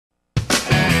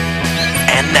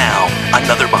And now,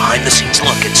 another behind-the-scenes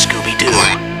look at Scooby-Doo.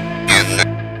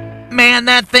 Man,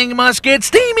 that thing must get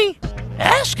steamy.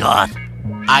 Ascot?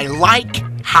 I like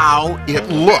how it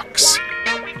looks.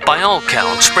 By all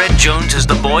counts, Fred Jones is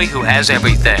the boy who has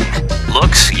everything.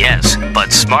 Looks, yes,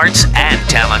 but smarts and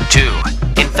talent too.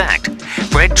 In fact,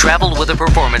 Fred traveled with a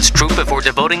performance troupe before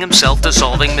devoting himself to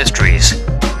solving mysteries.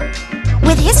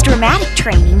 With his dramatic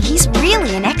training, he's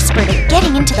really an expert at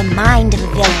getting into the mind of a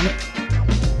villain.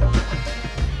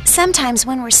 Sometimes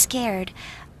when we're scared,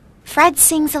 Fred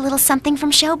sings a little something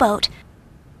from Showboat.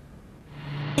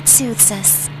 It soothes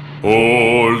us.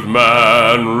 Old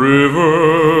Man River.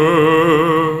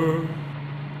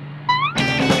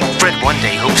 Fred one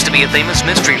day hopes to be a famous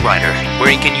mystery writer,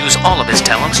 where he can use all of his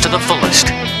talents to the fullest.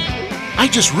 I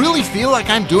just really feel like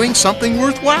I'm doing something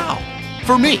worthwhile.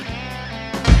 For me.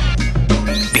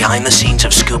 Behind the scenes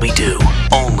of Scooby-Doo,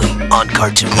 only on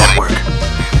Cartoon Network.